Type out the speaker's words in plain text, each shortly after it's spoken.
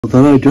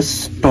Then I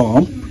just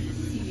stomp,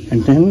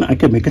 and then I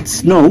can make it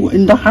snow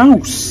in the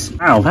house.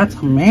 Wow, that's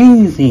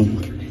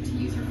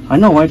amazing. I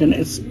know, right? And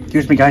it's,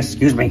 excuse me, guys,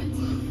 excuse me.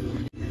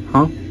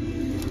 Huh?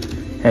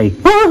 Hey.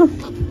 Ah!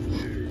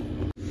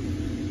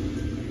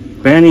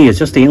 Granny, it's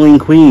just the alien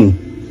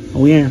queen.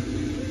 Oh yeah.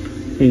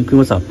 Alien queen,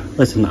 what's up?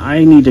 Listen,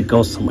 I need to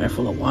go somewhere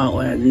for a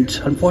while, and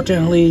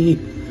unfortunately,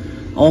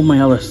 all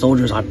my other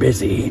soldiers are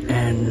busy,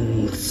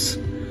 and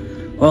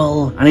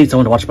well, I need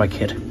someone to watch my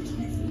kid.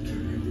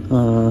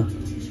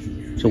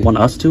 So want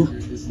us to?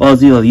 Well,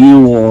 it's either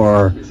you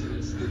or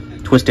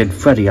Twisted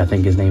Freddy, I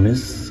think his name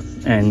is,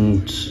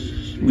 and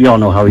we all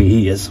know how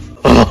he is.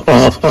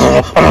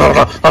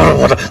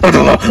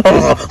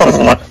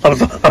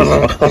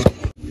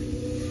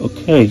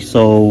 Okay,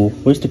 so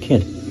where's the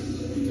kid?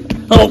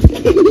 Oh!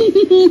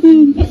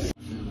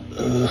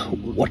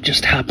 What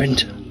just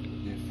happened?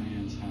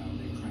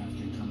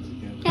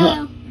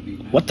 Hello.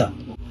 What the?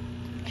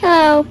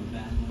 Hello.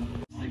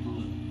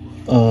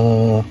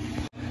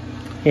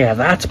 Yeah,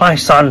 that's my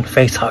son,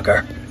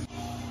 Facehugger.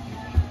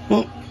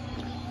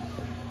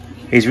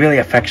 He's really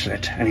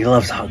affectionate, and he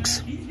loves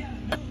hugs.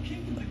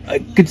 I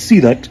could see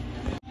that.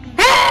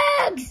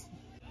 Hugs!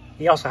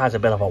 He also has a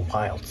bit of a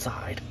wild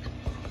side.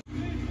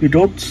 You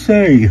don't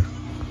say.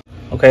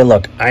 Okay,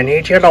 look, I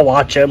need you to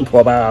watch him for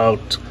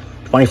about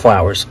 24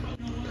 hours.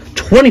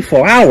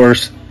 24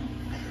 hours?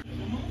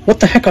 What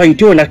the heck are you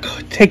doing? That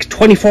takes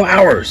 24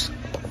 hours.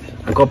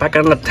 I go back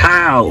into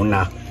town.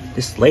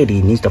 This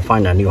lady needs to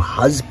find a new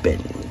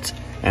husband,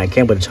 and I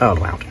can't put a child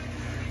around.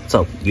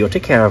 So, you'll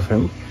take care of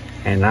him,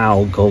 and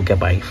I'll go get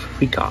my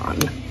freak on.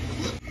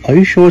 Are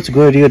you sure it's a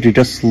good idea to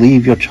just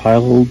leave your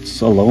child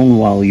alone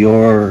while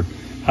you're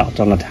out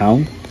on the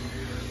town?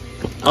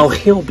 Oh,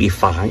 he'll be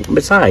fine.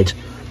 Besides,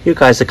 you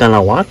guys are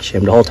gonna watch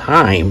him the whole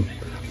time.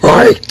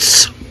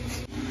 Right!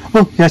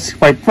 Oh, yes,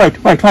 right.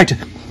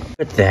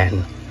 But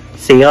then,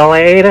 see you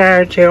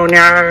later,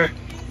 Junior.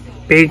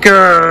 Be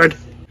good.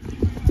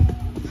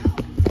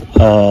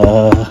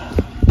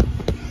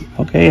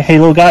 Okay, hey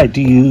little guy,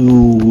 do you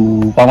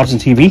want to watch some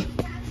TV?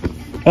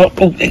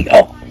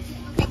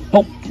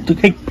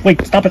 Okay,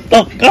 wait, stop it.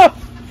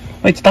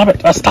 Wait, stop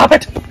it, stop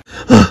it.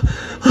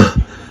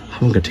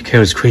 I'm gonna take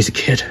care of this crazy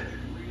kid.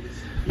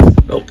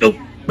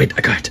 Wait,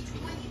 I got it.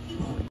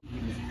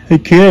 Hey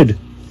kid,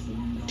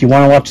 do you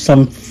want to watch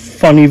some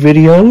funny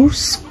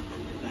videos?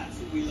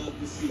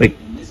 Wait.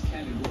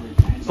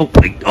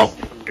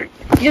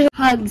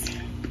 Hugs.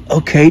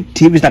 Okay,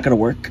 TV's not gonna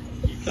work.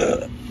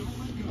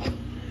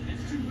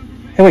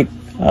 Hey, wait.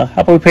 How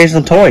about we play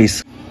some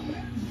toys?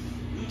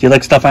 Do you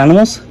like stuffed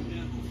animals?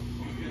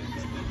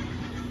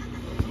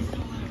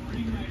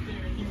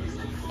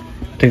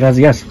 I think that's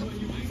a yes.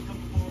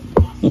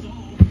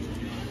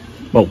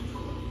 Whoa.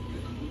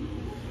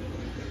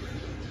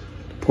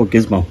 Poor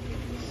Gizmo.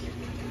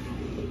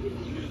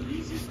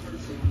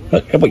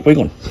 Hey, wait, where are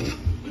you going?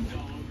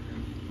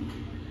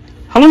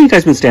 How long have you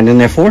guys been standing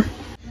there for?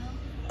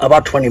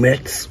 About 20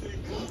 minutes.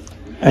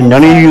 And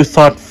none of you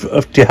thought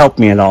to help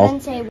me at all.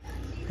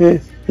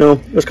 No,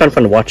 it was kind of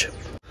fun to watch.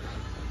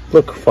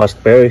 Look,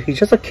 Frostberry, he's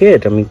just a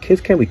kid. I mean,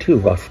 kids can't be too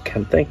rough,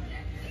 can't they?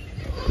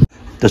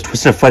 Does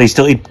Twisted Freddy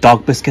still eat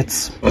dog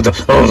biscuits?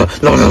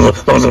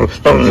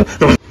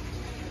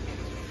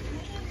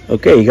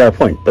 Okay, you got a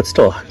point, but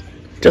still,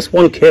 just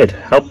one kid.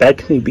 How bad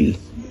can he be?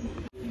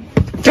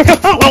 What's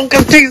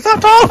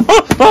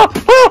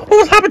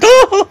happened?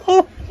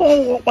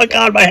 Oh my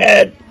god, my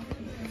head!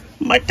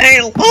 My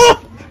tail!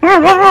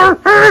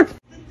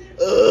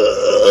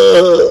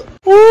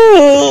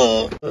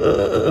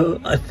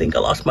 I think I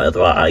lost my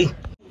other eye.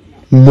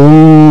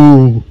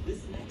 No.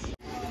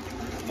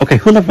 Okay,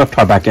 who let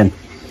Reptar back in?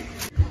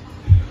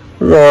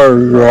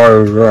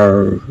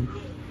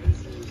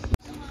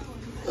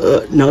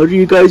 Now do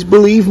you guys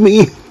believe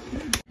me?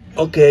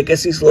 Okay, I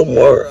guess he's a little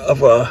more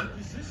of a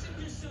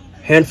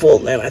handful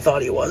than I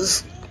thought he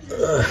was.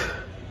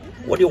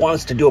 What do you want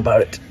us to do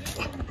about it?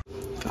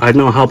 I don't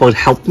know, how about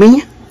help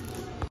me?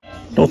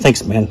 No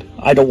thanks, man.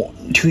 I don't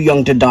want, too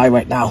young to die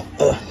right now.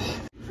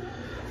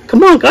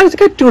 Come on, guys, I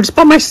can't do this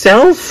by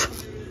myself.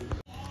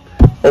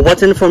 Well,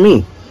 what's in it for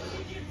me?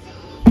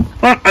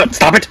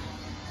 Stop it!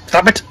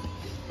 Stop it!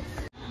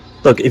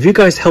 Look, if you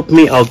guys help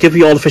me, I'll give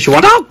you all the fish you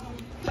want. Oh!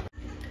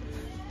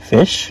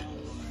 Fish?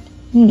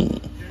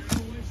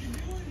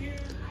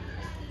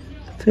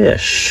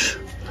 Fish.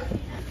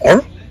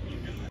 Or?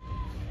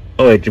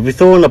 Oh wait, if we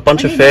throw in a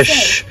bunch of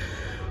fish,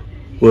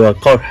 we'll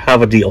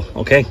have a deal,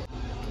 okay?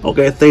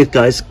 Okay, thanks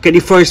guys. Can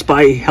you first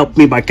help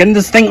me by getting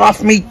this thing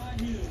off me?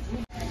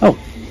 Oh.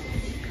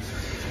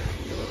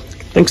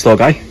 Thanks, little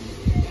guy.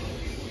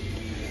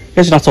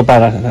 Guess you're not so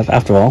bad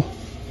after all.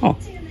 Oh,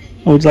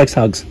 he likes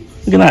hugs.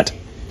 Look at that.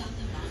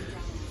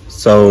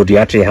 So, do you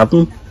actually have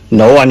him?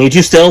 No, I need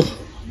you still.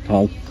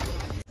 Oh.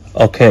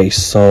 Okay,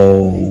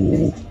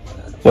 so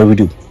what do we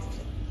do?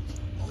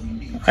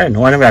 I don't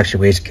know, I never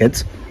actually raised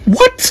kids.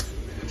 What?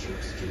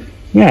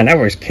 Yeah, I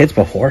never raised kids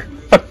before.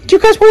 But you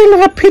guys were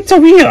in a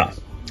pizzeria.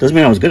 Doesn't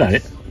mean I was good at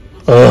it.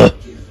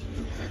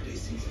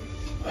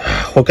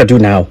 What can I do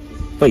now?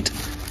 Wait.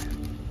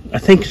 I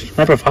think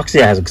Sniper Foxy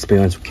has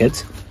experience with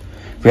kids.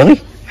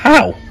 Really?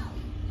 How?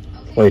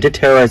 Well, he did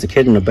terrorize a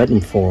kid in a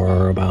bedroom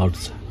for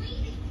about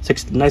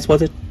 6 nights,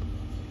 was it?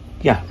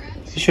 Yeah,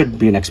 he should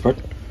be an expert.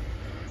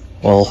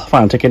 Well,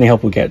 fine, I'll take any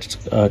help we get.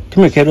 Come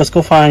here, kid, let's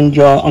go find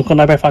your Uncle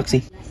Sniper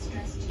Foxy.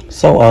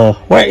 So,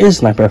 where is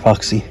Sniper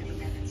Foxy?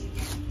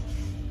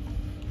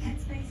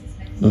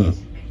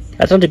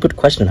 That's not a good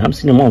question. I haven't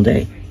seen him all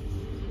day.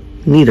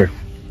 Neither.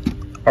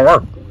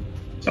 Oh,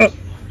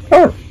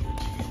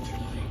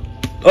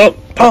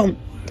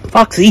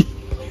 Foxy.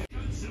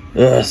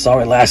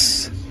 Sorry,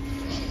 lass.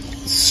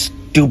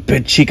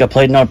 Stupid Chica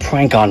played a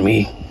prank on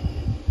me.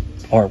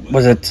 Or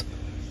was it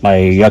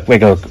my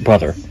regular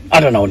brother? I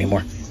don't know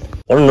anymore.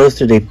 What on earth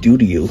did they do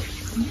to you?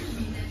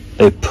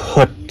 They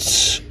put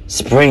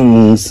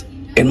springs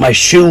in my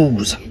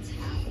shoes.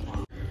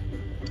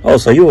 Oh,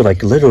 so you were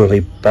like literally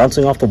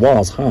bouncing off the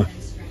walls, huh?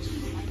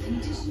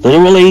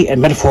 Literally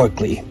and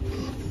metaphorically.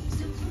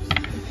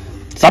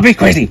 Stop being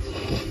crazy!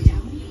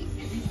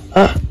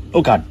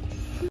 Oh god.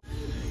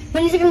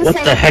 What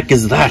the heck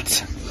is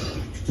that?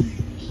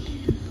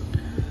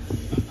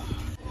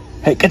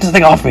 Hey, get this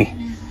thing off me!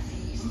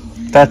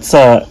 That's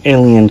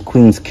Alien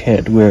Queen's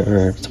kid.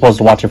 We're supposed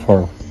to watch it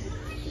for her.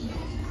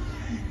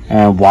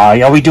 And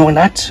why are we doing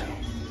that?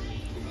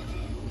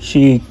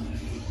 She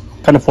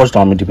kind of forced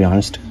on me, to be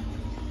honest.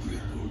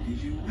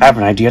 I have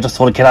an idea. Just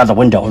throw the kid out the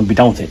window and be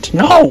done with it.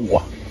 No!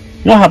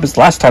 You know what happens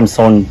last time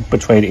someone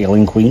betrayed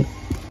Alien Queen?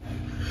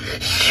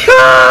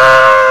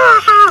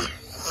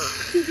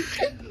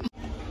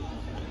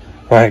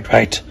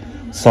 Right.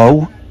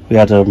 So, we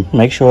had to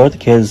make sure the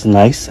kid is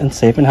nice and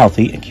safe and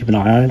healthy and keep an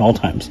eye on it at all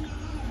times.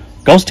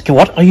 Ghost,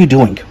 what are you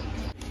doing?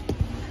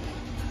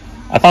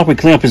 I thought we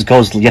cleaned up his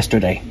ghost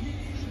yesterday.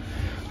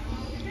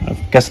 I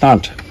guess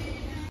not.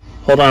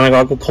 Hold on, I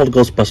gotta go call the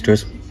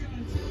Ghostbusters.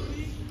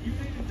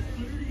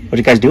 What are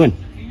you guys doing?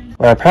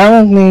 We're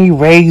apparently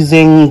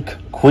raising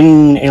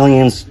Queen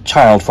Alien's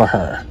child for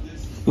her.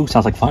 Ooh,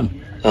 sounds like fun.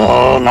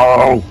 Oh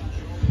no!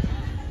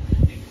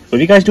 What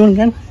are you guys doing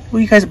again? Were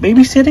you guys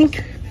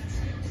babysitting?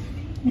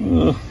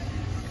 I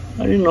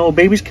didn't know,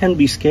 babies can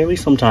be scary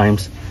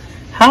sometimes.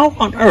 How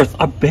on earth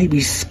are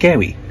babies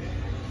scary?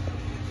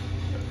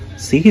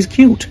 See, he's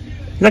cute.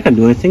 He's not gonna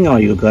do anything, are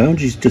you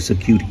guys? He's just a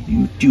cutie.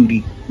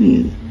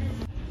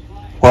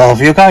 Well, if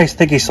you guys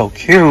think he's so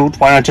cute,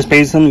 why not just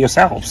babysit him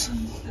yourselves?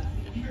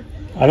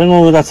 I don't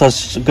know if that's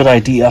such a good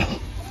idea.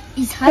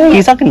 He's hugging. Hey,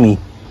 he's hugging me.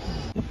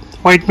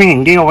 What do you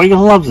mean? He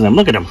loves them.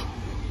 Look at him.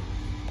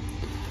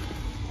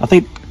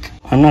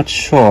 I'm not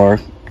sure.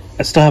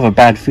 I still have a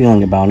bad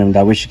feeling about him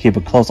that we should keep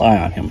a close eye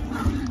on him.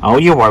 Oh,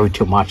 you worry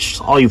too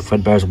much. All you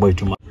Fredbears worry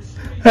too much.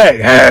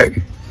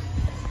 Hey!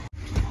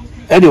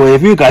 Anyway,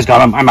 if you guys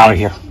got him, I'm out of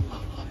here.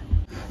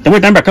 Then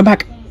wait, come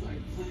back.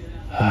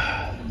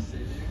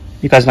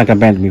 You guys not gonna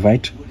abandon me,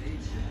 right?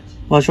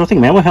 Well, sure thing,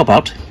 man. We'll help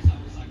out.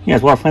 Yeah,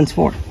 that's what our friends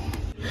for.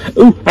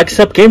 Ooh, I can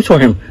set up games for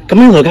him. Come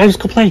here, little guy. Let's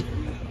go play.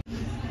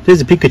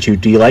 There's a Pikachu.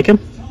 Do you like him?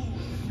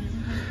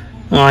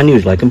 Oh, I knew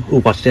you'd like him. Ooh,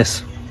 watch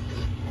this.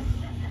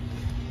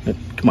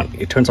 Come on,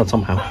 it turns on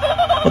somehow.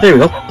 Oh, there we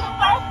go.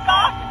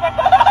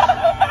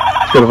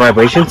 Good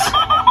vibrations.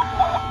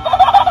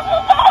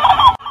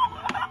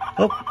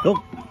 Oh,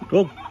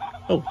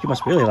 you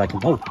must really like him.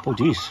 Oh,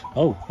 geez.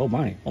 Oh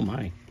my.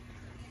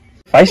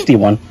 Feisty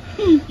one.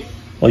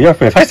 Well, you're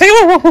afraid of feisty.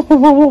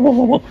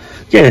 Whoa.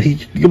 Yeah,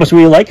 you must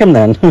really like him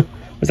then.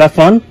 Was that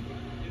fun?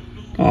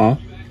 Aw,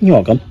 you're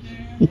welcome.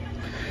 Oh,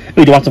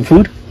 do you want some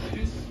food?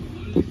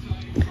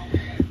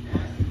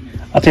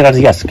 I'll take that as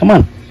a yes. Come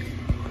on.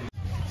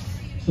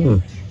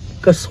 I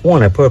could have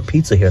sworn I put a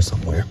pizza here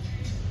somewhere.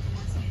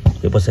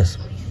 Wait, what's this?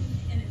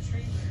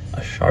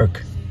 A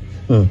shark.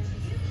 Hey,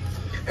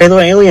 little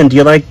alien, do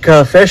you like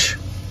fish?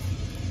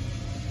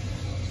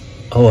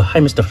 Oh, hi,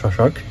 Mr.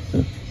 Shark.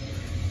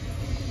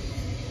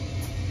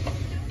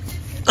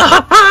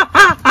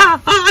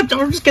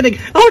 I'm just kidding.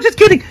 Oh, just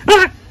kidding.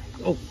 Oh.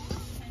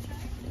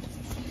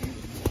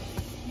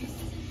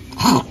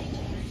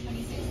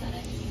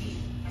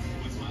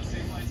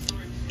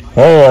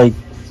 Oh, I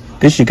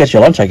guess you get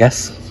your lunch, I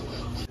guess.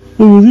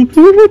 Oh,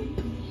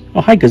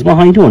 hi, Gizmo.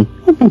 How you doing?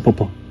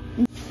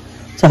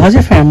 So, how's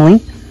your family?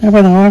 Well,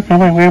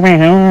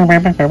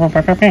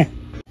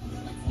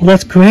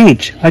 that's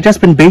great. I've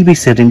just been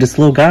babysitting this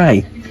little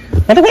guy.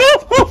 No.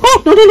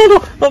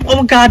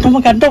 Oh, God, no,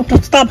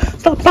 stop.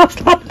 No,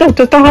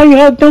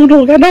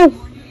 God, no.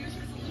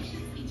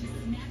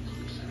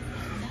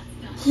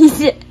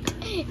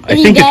 I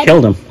think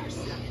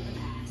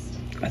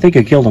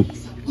you killed him.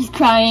 He's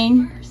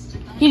crying.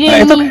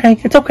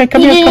 It's okay.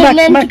 Come here,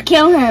 come back. To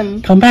kill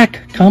him. Come back,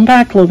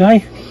 little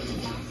guy.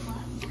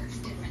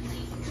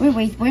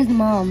 Wait, where's the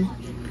mom?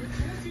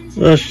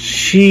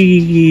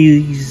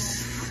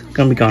 She's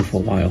gonna be gone for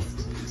a while.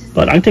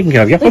 But I'm taking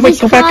care of you. Wait, he's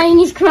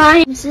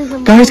crying.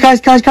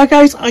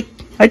 Guys. I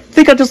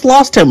think I just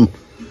lost him.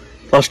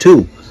 Lost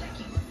who?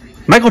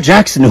 Michael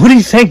Jackson. Who do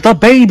you think? The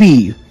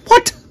baby.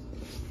 What?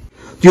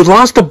 You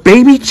lost a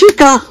baby,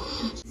 Chica?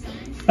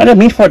 I didn't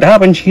mean for it to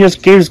happen. She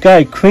just gave this guy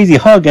a crazy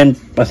hug and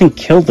I think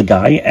killed the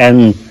guy.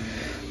 And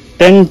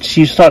then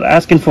she started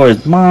asking for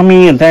his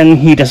mommy and then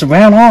he just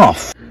ran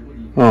off.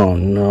 Oh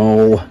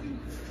no.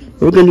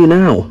 What are we gonna do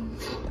now?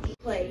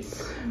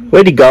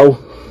 Where'd he go?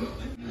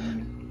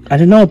 I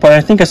don't know, but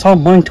I think I saw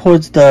him running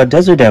towards the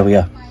desert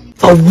area.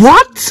 The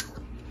what?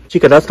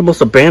 Chica, that's the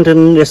most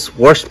abandoned,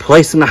 worst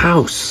place in the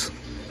house.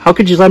 How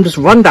could you let him just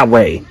run that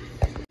way?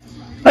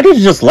 I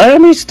didn't just let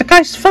him. The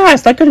guy's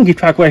fast. I couldn't keep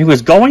track where he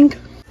was going.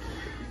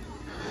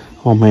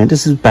 Oh man,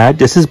 this is bad.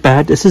 This is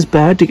bad. This is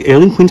bad. The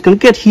alien queen's gonna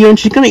get here and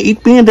she's gonna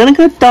eat me and then I'm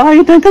gonna die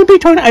and then I'm gonna be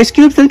turned to ice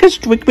cubes and then gonna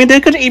trick me and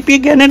then gonna eat me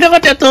again and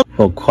then gonna...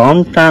 Well,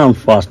 calm down,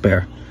 Frost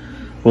Bear.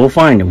 We'll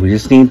find him. We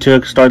just need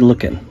to start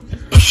looking.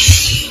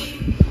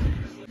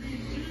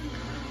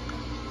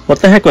 What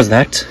the heck was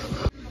that?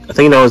 I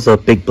think that was a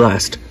big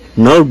blast.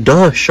 No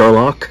duh,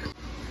 Sherlock.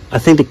 I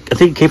think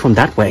it came from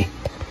that way.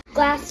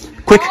 Glass.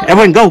 Quick,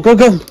 everyone, go, go,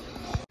 go!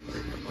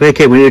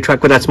 Okay, we need to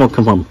track where that smoke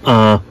come from.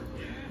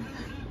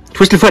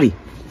 Twisted Freddy.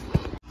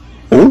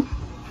 Oh?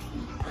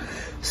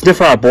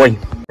 Sniff out, boy.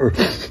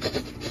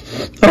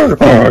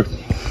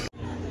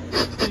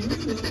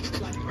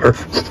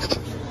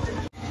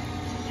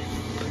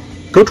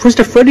 Go,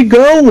 Twisted Freddy,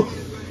 go!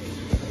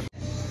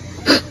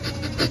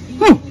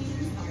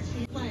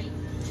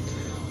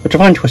 What'd you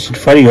find, Twisted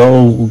Freddy?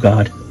 Oh,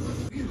 God.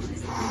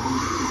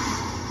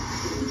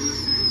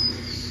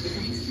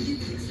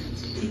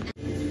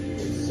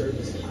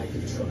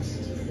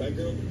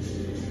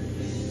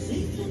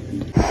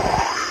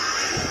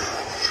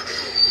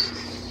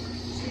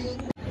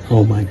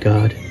 Oh my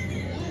God.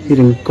 He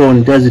didn't go in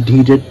the desert,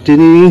 did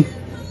he?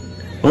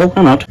 Well,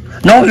 I'm not.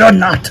 No, you're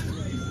not!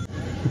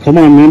 Come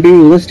on, man, be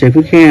realistic.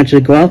 We can't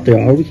actually go out there,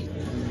 are we?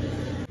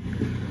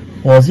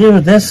 Well, it's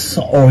either this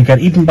or we got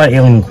eaten by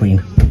Alien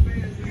Queen.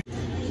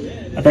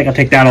 I think I'll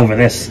take that over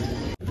this.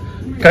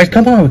 Guys,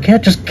 come on, we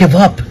can't just give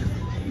up.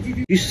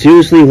 You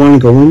seriously want to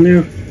go in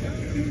there?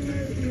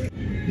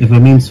 If it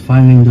means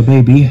finding the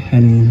baby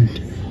and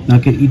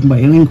not get eaten by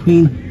Alien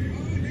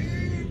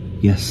Queen?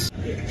 Yes.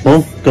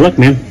 Well, good luck,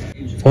 man.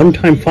 Fun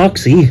time,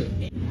 Foxy.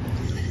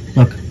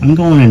 Look, I'm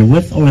going in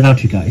with or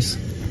without you guys.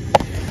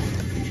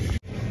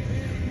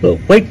 Oh,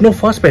 wait, no,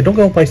 Frostbite, don't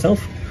go by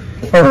yourself.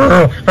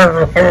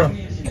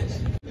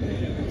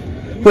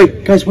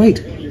 Wait, guys,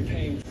 wait.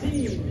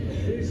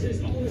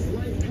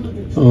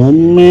 Oh,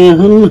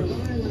 man.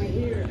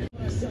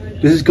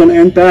 This is gonna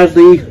end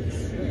badly.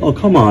 Oh,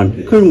 come on.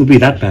 It couldn't be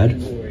that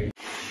bad.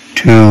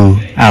 2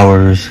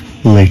 hours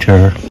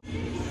later.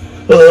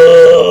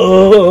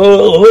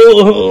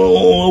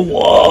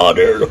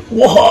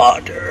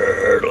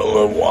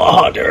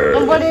 Water.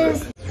 And what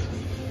is...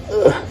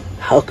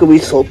 How can we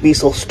be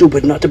so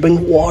stupid not to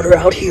bring water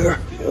out here?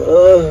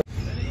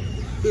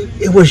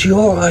 It was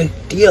your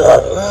idea.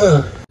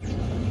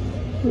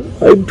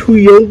 I'm too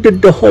young to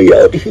die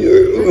out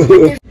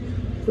here.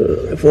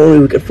 If only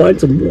we could find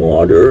some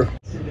water.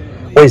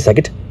 Wait a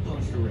second.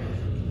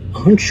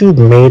 Aren't you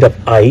made of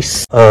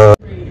ice?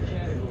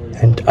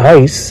 And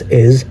ice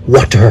is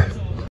water.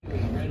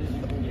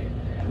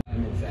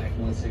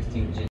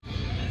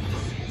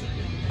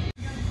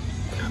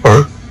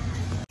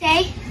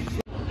 Okay.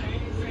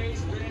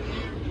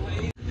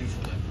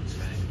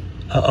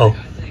 Uh-oh.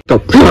 Oh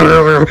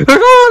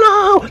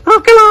no! Oh,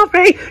 get off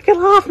me! Get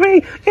off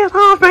me! Get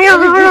off me!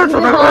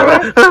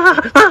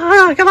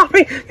 Get off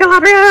me! Get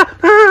off me!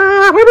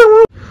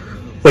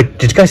 Wait,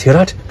 did you guys hear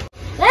that?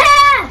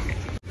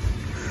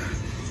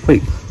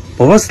 Wait,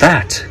 what was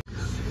that?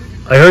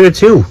 I heard it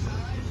too.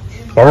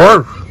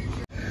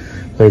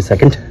 Wait a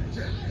second.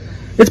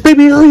 It's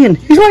Baby Alien!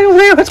 He's right over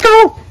there! Let's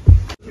go!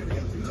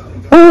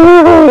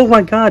 Oh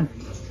my God!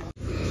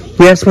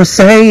 Yes, we're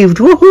saved!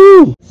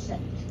 Woohoo!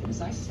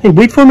 Hey,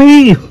 wait for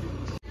me! I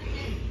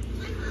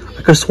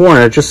could have sworn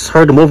I just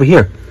heard him over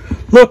here.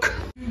 Look!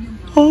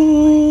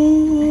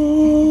 Oh!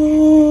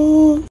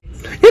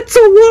 It's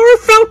a water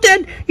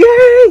fountain!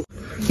 Yay!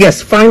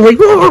 Yes, finally!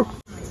 Whoa.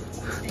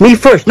 Me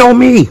first, no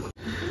me!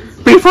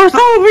 Me first,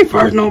 no me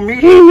first, no me!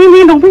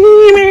 Me, no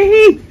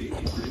me!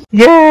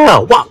 Yeah!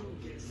 Wow!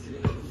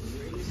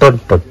 Dun,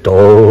 dun,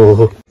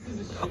 dun.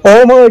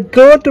 Oh my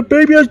God, the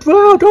baby has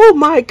drowned! Oh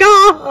my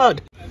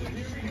God!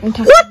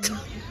 What?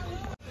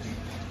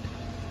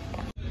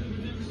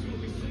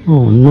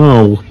 Oh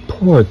no,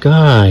 poor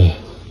guy.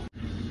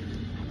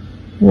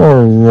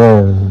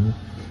 Whoa.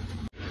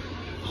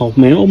 Oh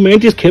man,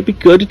 this can't be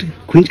good. The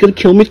Queen's gonna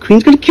kill me, the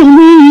Queen's gonna kill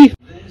me!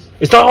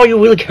 Is that all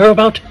you really care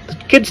about? The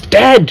kid's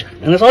dead,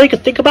 and that's all you can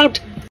think about?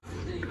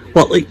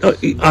 Well,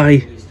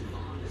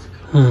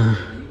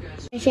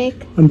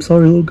 Shake. I'm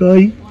sorry, little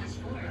guy.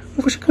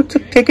 I wish I could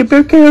take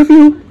better care of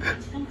you.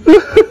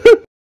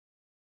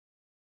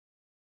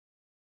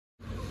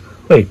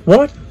 Wait,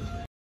 what?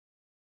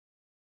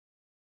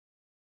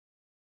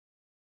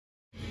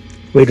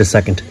 Wait a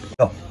second.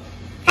 Oh.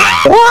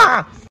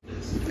 Ah!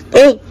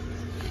 Oh!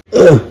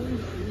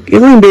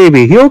 Alien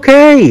baby, you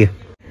okay?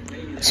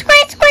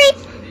 Squeak, squeak.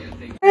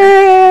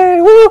 Hey!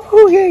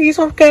 Woohoo! Yeah, he's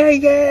okay!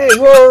 Yay!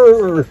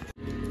 Whoa!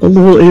 Oh,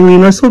 little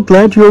alien, I'm so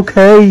glad you're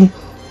okay.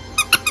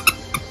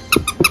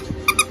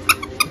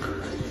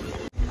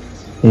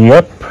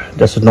 Yep,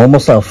 that's his normal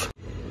self.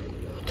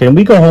 Can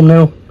we go home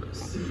now?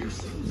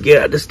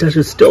 Yeah, this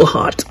desert's still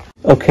hot.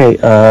 Okay,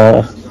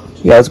 yeah,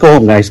 let's go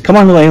home, guys. Come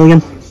on, little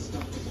alien.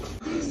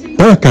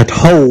 Back at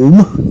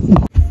home.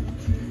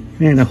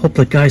 Man, I hope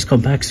the guys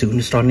come back soon.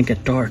 It's starting to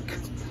get dark.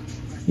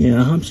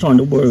 Yeah, I'm starting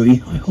to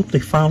worry. I hope they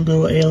found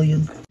little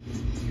alien.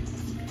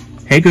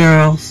 Hey,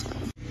 girls.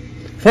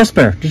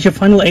 Vesper, did you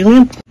find little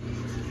alien?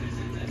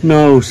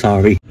 No,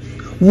 sorry.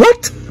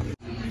 What?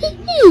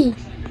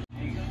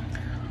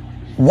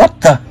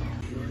 What the?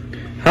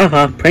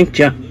 Haha, pranked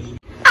ya.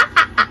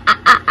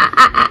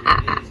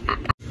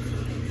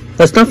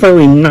 That's not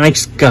very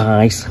nice,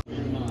 guys.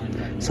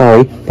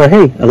 Sorry, but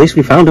hey, at least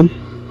we found him.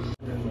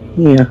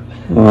 Yeah.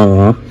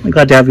 Aw, I'm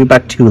glad to have you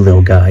back too,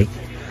 little guy.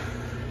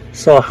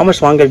 So, how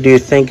much longer do you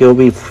think it'll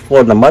be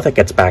before the mother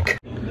gets back?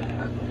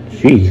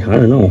 Gee, I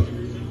don't know.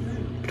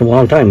 It's been a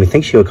long time. We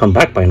think she would come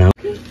back by now.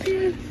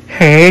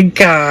 Hey,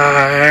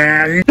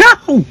 guys!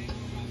 No!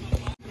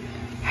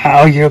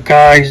 How you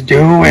guys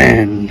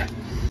doing?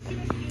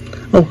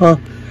 Oh,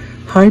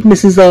 hi,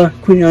 Mrs.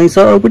 Queen Eyes.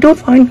 We're doing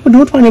fine. We're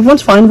doing fine.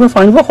 Everyone's fine. We're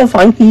fine. We're all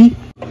fine.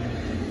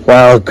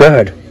 Well,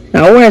 good.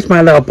 Now, where's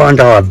my little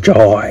bundle of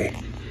joy?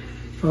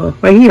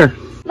 Right here.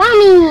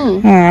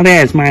 Mommy! Oh,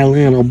 there's my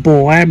little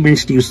boy. I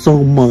missed you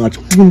so much.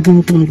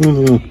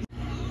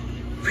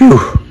 Phew.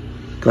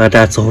 Glad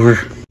that's over.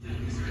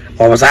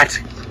 What was that?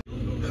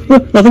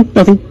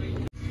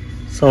 Nothing.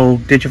 So,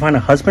 did you find a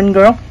husband,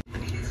 girl?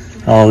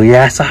 Oh,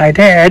 yes, I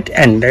did.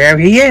 And there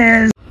he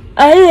is.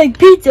 I like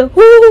pizza.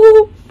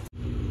 Woo!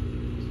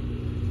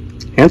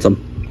 Handsome.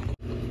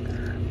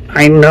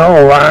 I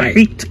know,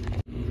 right?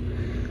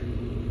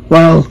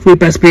 Well, we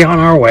best be on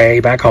our way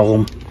back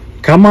home.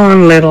 Come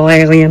on, little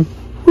alien.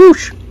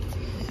 Whoosh.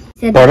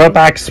 Put it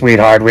back,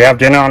 sweetheart. We have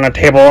dinner on the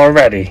table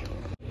already.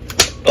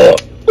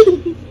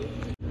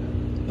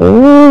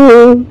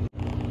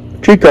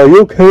 Chica, are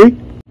you okay?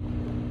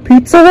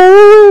 Pizza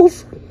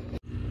rolls!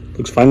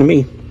 Looks fine to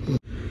me.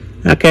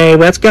 Okay,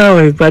 let's go,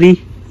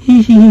 everybody.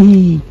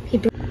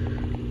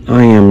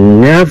 I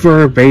am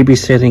never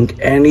babysitting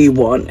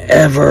anyone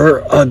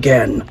ever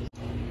again.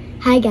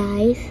 Hi,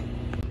 guys.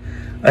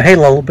 Hey,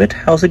 Lullabit,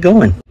 how's it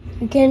going?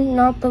 You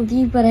cannot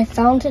believe what I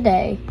found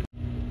today.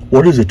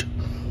 What is it?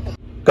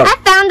 Go. I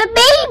found a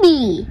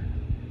baby!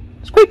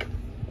 Squeak!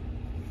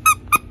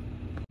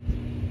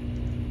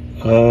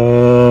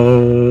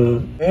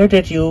 Where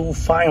did you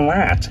find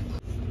that?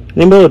 In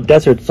the middle of the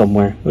desert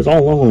somewhere. It was all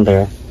alone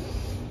there.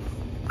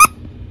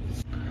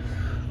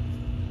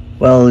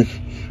 Well,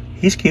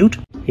 he's cute.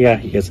 Yeah,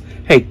 he is.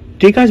 Hey,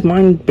 do you guys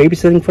mind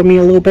babysitting for me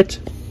a little bit?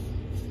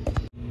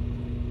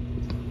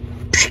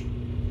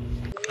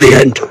 The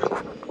end.